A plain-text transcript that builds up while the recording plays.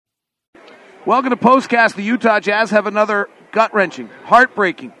Welcome to Postcast. The Utah Jazz have another gut-wrenching,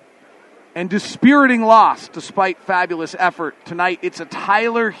 heartbreaking, and dispiriting loss despite fabulous effort. Tonight, it's a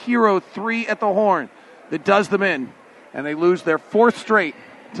Tyler Hero 3 at the horn that does them in, and they lose their fourth straight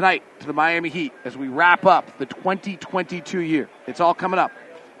tonight to the Miami Heat as we wrap up the 2022 year. It's all coming up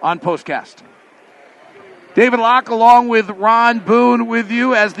on Postcast. David Locke along with Ron Boone with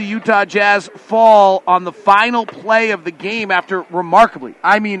you as the Utah Jazz fall on the final play of the game after remarkably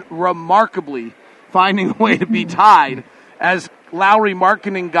finding a way to be tied as Lauri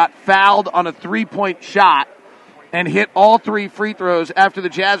Markkanen got fouled on a three-point shot and hit all three free throws after the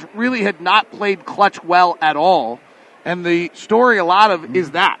Jazz really had not played clutch well at all. And the story a lot of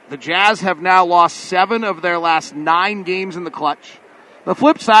is that the Jazz have now lost 7 of their last 9 games in the clutch. The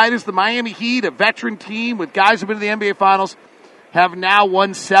flip side is the Miami Heat, a veteran team with guys who've been to the NBA Finals, have now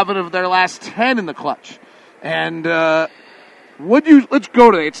won 7 of their last 10 in the clutch. And let's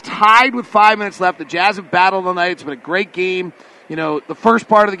go today. It's tied with 5 minutes left. The Jazz have battled all night. It's been a great game. You know, the first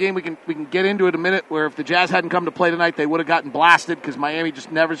part of the game we can get into it in a minute, where if the Jazz hadn't come to play tonight, they would have gotten blasted because Miami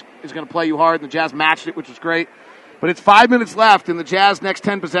just never is going to play you hard, and the Jazz matched it, which was great. But it's 5 minutes left, and the Jazz next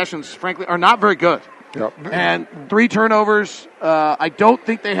 10 possessions, frankly, are not very good. Yep. And 3 turnovers. I don't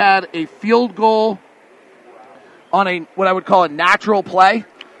think they had a field goal on what I would call a natural play.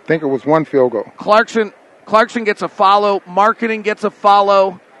 I think it was 1 field goal. Clarkson gets a follow. Markkanen gets a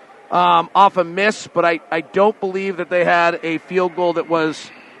follow off a miss, but I don't believe that they had a field goal that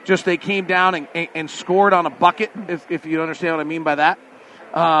was just they came down and scored on a bucket, if you understand what I mean by that.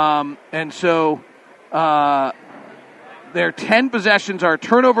 Their 10 possessions are a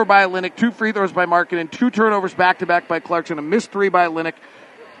turnover by Olynyk, 2 free throws by Markkanen, 2 turnovers back-to-back by Clarkson, a missed 3 by Olynyk,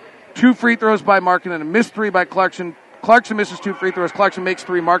 2 free throws by Markkanen, a missed 3 by Clarkson. Clarkson misses 2 free throws. Clarkson makes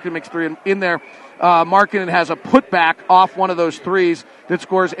 3. Markkanen makes 3 in there. Markkanen has a putback off one of those threes that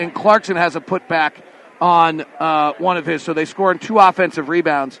scores, and Clarkson has a putback on one of his. So they score in 2 offensive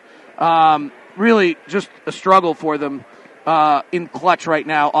rebounds. Really just a struggle for them. In clutch right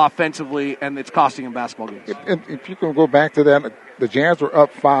now offensively, and it's costing him basketball games. If you can go back to that, the Jazz were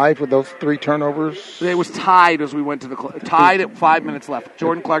up 5 with those 3 turnovers. It was tied as we went to tied at 5 minutes left.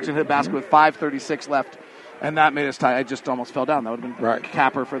 Jordan Clarkson hit a basket with 5:36 left, and that made us tie. I just almost fell down. That would have been right.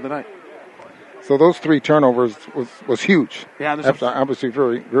 Capper for the night. So those 3 turnovers was huge. Yeah, obviously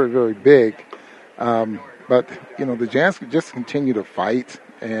very, very, very big. But you know, the Jazz could just continue to fight,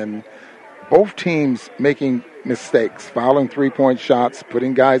 and both teams making mistakes, fouling 3-point shots,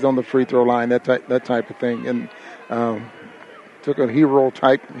 putting guys on the free throw line, that type of thing, and took a hero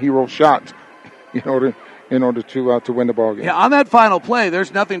shot in order to win the ball game. Yeah, on that final play,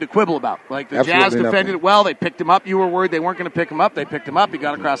 there's nothing to quibble about. Like the Jazz defended it well. They picked him up. You were worried they weren't going to pick him up. They picked him up. He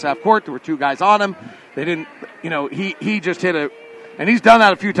got across half court. There were 2 guys on him. They didn't. You know, he just hit and he's done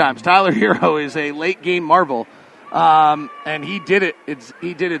that a few times. Tyler Hero is a late game marvel. And he did it.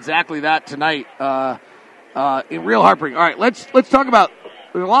 He did exactly that tonight. In real heartbreaking. All right, let's talk about.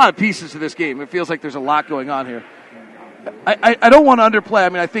 There's a lot of pieces to this game. It feels like there's a lot going on here. I don't want to underplay. I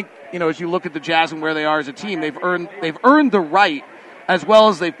mean, I think as you look at the Jazz and where they are as a team, they've earned the right, as well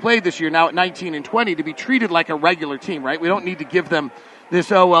as they've played this year now at 19 and 20, to be treated like a regular team. Right? We don't need to give them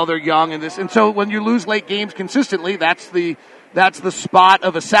this. Oh well, they're young and this. And so when you lose late games consistently, that's the spot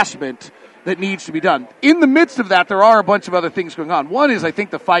of assessment that needs to be done. In the midst of that, there are a bunch of other things going on. One is, I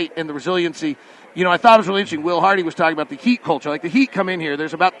think, the fight and the resiliency. I thought it was really interesting. Will Hardy was talking about the Heat culture. Like, the Heat come in here.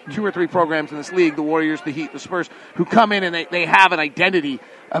 There's about 2 or 3 programs in this league, the Warriors, the Heat, the Spurs, who come in and they have an identity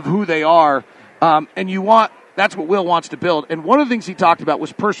of who they are. And that's what Will wants to build. And one of the things he talked about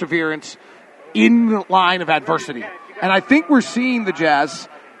was perseverance in the line of adversity. And I think we're seeing the Jazz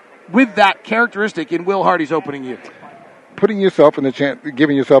with that characteristic in Will Hardy's opening year. Putting yourself in the chance,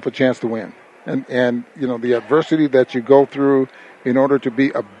 giving yourself a chance to win, and the adversity that you go through in order to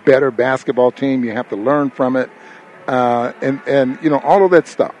be a better basketball team, you have to learn from it, and all of that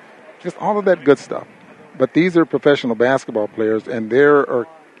stuff, just all of that good stuff. But these are professional basketball players, and there are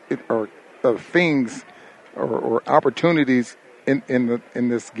things or opportunities in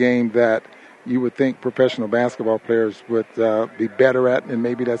this game that you would think professional basketball players would be better at, and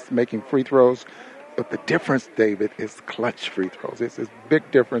maybe that's making free throws. But the difference, David, is clutch free throws. It's a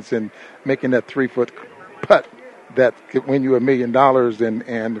big difference in making that 3-foot putt that could win you $1 million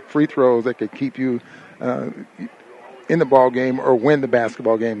and free throws that could keep you in the ball game or win the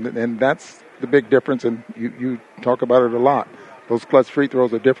basketball game. And that's the big difference, and you talk about it a lot. Those clutch free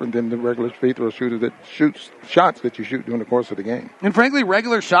throws are different than the regular free throw shooter that shoots shots that you shoot during the course of the game. And frankly,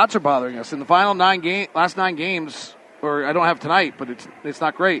 regular shots are bothering us. In the final last 9 games, or I don't have tonight, but it's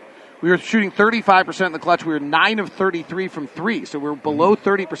not great. We were shooting 35% in the clutch. We were 9 of 33 from 3, so we were below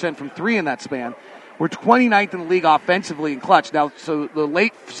 30% from 3 in that span. We're 29th in the league offensively in clutch. Now, so the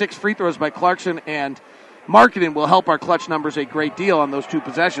late 6 free throws by Clarkson and Markkanen will help our clutch numbers a great deal on those 2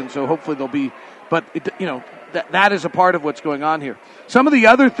 possessions, so hopefully they'll be – but, that is a part of what's going on here. Some of the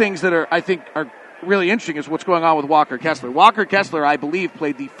other things that I think are really interesting is what's going on with Walker Kessler. Walker Kessler, I believe,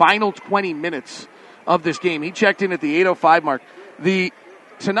 played the final 20 minutes of this game. He checked in at the 8:05 mark.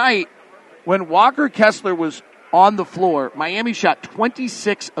 Tonight, when Walker Kessler was on the floor, Miami shot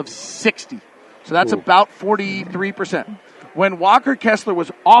 26 of 60. So that's about 43%. When Walker Kessler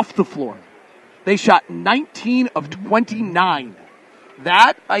was off the floor, they shot 19 of 29.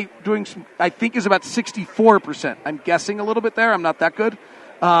 That, I think, is about 64%. I'm guessing a little bit there. I'm not that good.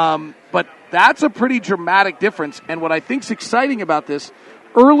 But that's a pretty dramatic difference. And what I think is exciting about this,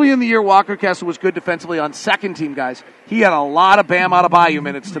 early in the year, Walker Kessler was good defensively on second-team guys. He had a lot of Bam Adebayo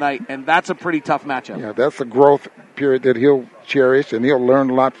minutes tonight, and that's a pretty tough matchup. Yeah, that's a growth period that he'll cherish, and he'll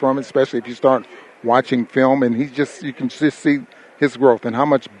learn a lot from it, especially if you start watching film. And you can just see his growth and how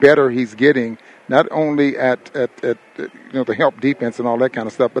much better he's getting, not only at the help defense and all that kind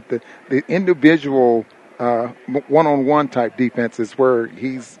of stuff, but the individual one-on-one type defense is where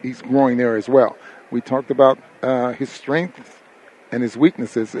he's growing there as well. We talked about his strengths and his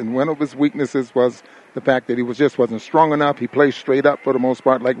weaknesses, and one of his weaknesses was the fact that he wasn't strong enough. He plays straight up for the most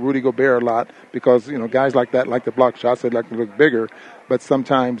part, like Rudy Gobert a lot, because guys like that like to block shots, they like to look bigger, but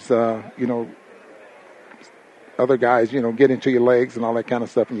sometimes other guys get into your legs and all that kind of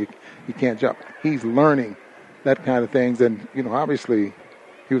stuff, and you can't jump. He's learning that kind of things, and obviously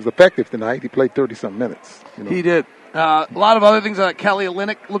he was effective tonight. He played 30-some minutes. He did. A lot of other things. Kelly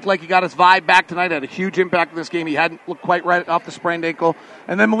Olynyk looked like he got his vibe back tonight. Had a huge impact in this game. He hadn't looked quite right off the sprained ankle.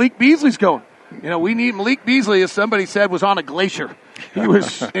 And then Malik Beasley's going. We need Malik Beasley, as somebody said, was on a glacier. He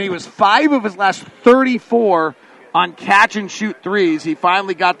was 5 of his last 34 on catch and shoot threes. He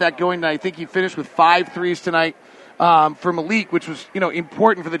finally got that going. I think he finished with 5 threes tonight for Malik, which was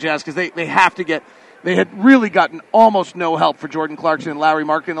important for the Jazz because they have to get. They had really gotten almost no help for Jordan Clarkson and Lauri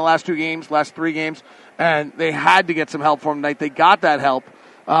Markkanen in the last 3 games, and they had to get some help for him tonight. They got that help,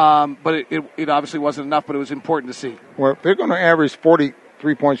 but it obviously wasn't enough, but it was important to see. Well, if they're going to average 40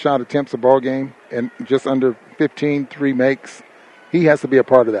 3-point shot attempts a ball game and just under 15 3 makes, he has to be a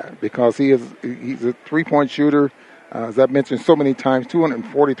part of that because he's a 3-point shooter. As I've mentioned so many times,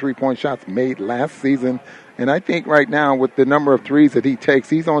 240 3-point shots made last season. And I think right now with the number of threes that he takes,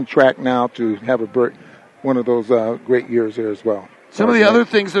 he's on track now to have one of those great years there as well. Some of the other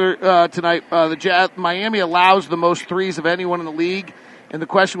things that are tonight, the Jazz, Miami allows the most threes of anyone in the league. And the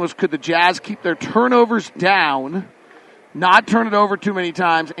question was, could the Jazz keep their turnovers down, not turn it over too many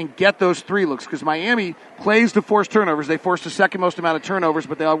times, and get those 3 looks? Because Miami plays to force turnovers. They forced the second most amount of turnovers,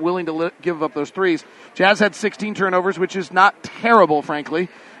 but they are willing to give up those threes. Jazz had 16 turnovers, which is not terrible, frankly.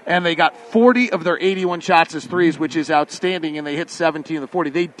 And they got 40 of their 81 shots as threes, which is outstanding, and they hit 17 of the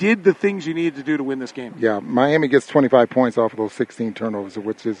 40. They did the things you needed to do to win this game. Yeah, Miami gets 25 points off of those 16 turnovers,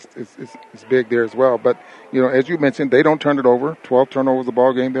 which is big there as well. But, as you mentioned, they don't turn it over. 12 turnovers a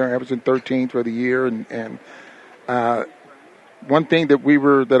ball game. They're averaging 13 for the year. And one thing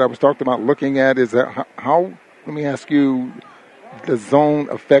that I was talking about looking at is that how let me ask you, the zone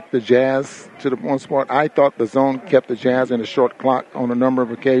affect the Jazz to the one spot? I thought the zone kept the Jazz in a short clock on a number of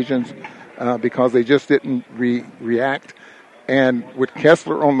occasions because they just didn't react. And with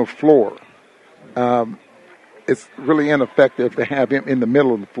Kessler on the floor, it's really ineffective to have him in the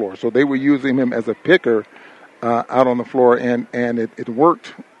middle of the floor. So they were using him as a picker out on the floor, and it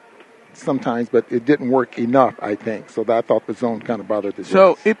worked sometimes, but it didn't work enough, I think. So I thought the zone kind of bothered the Jazz.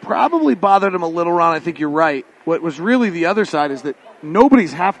 So it probably bothered him a little, Ron. I think you're right. What was really the other side is that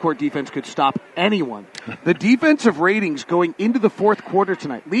nobody's half-court defense could stop anyone. The defensive ratings going into the fourth quarter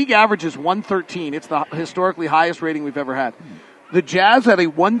tonight, league average is 113. It's the historically highest rating we've ever had. The Jazz had a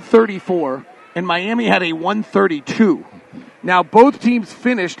 134, and Miami had a 132. Now, both teams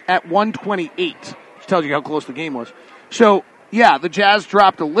finished at 128, which tells you how close the game was. So, yeah, the Jazz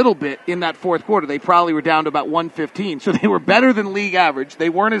dropped a little bit in that fourth quarter. They probably were down to about 115. So they were better than league average. They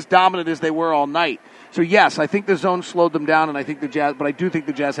weren't as dominant as they were all night. So, yes, I think the zone slowed them down, and I think the Jazz, but I do think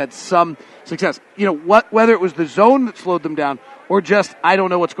the Jazz had some success. Whether it was the zone that slowed them down or just, I don't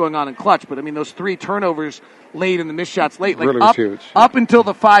know what's going on in clutch, but, those 3 turnovers late and the missed shots late, up until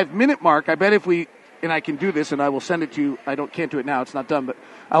the 5-minute mark, I bet if we, and I can do this, and I will send it to you, can't do it now, it's not done, but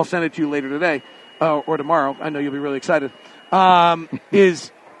I'll send it to you later today or tomorrow. I know you'll be really excited.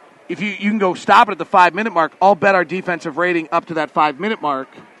 Is if you can go stop it at the 5-minute mark, I'll bet our defensive rating up to that 5-minute mark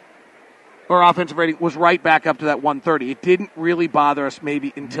or offensive rating was right back up to that 130. It didn't really bother us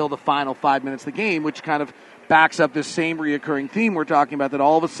maybe until the final 5 minutes of the game, which kind of backs up this same reoccurring theme we're talking about, that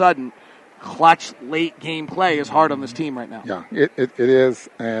all of a sudden clutch late game play is hard on this team right now. Yeah, it is.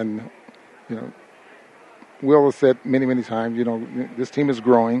 And, Will has said many, many times, this team is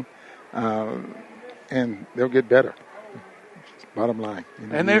growing, and they'll get better. Bottom line.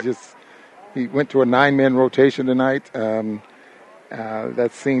 He went to a 9-man rotation tonight.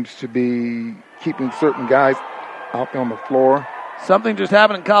 That seems to be keeping certain guys out on the floor. Something just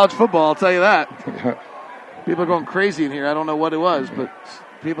happened in college football, I'll tell you that. People are going crazy in here. I don't know what it was, but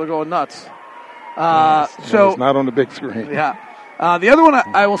people are going nuts. So it's not on the big screen. Yeah. The other one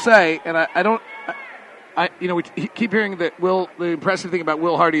I will say, and we keep hearing that the impressive thing about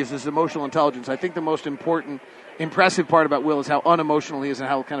Will Hardy is his emotional intelligence. I think the most impressive part about Will is how unemotional he is and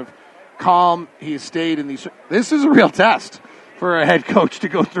how kind of calm he has stayed in these. This is a real test for a head coach to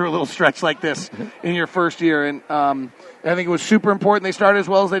go through a little stretch like this in your first year. And I think it was super important they started as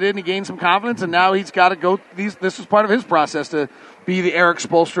well as they did, and he gained some confidence, and now he's got to go. This is part of his process to be the Eric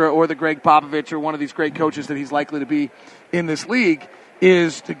Spoelstra or the Greg Popovich or one of these great coaches that he's likely to be in this league,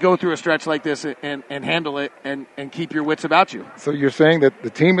 is to go through a stretch like this and handle it and keep your wits about you. So you're saying that the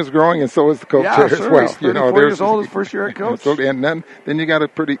team is growing and so is the coach as well. He's 34 years old, his first year at coach. And then you got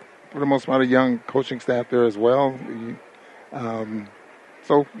for the most part, a young coaching staff there as well. Absolutely.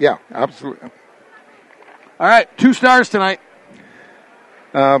 All right, 2 stars tonight.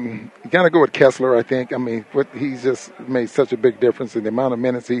 You got to go with Kessler, I think. I mean, he's just made such a big difference, and the amount of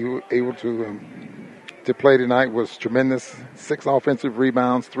minutes he was able to play tonight was tremendous. 6 offensive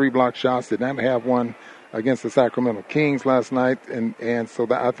rebounds, 3 block shots. Did not have one against the Sacramento Kings last night, and so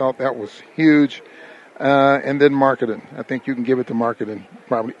I thought that was huge. And then Marketing. I think you can give it to Marketing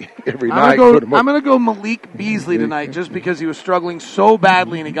probably every night. I'm going to go Malik Beasley tonight just because he was struggling so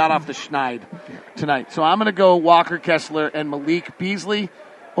badly and he got off the schneid tonight. So I'm going to go Walker Kessler and Malik Beasley,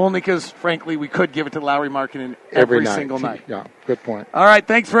 only because, frankly, we could give it to Lauri Markkanen every single night. Yeah, good point. All right,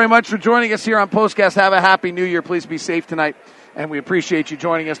 thanks very much for joining us here on Postcast. Have a happy New Year. Please be safe tonight, and we appreciate you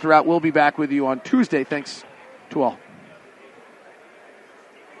joining us throughout. We'll be back with you on Tuesday. Thanks to all.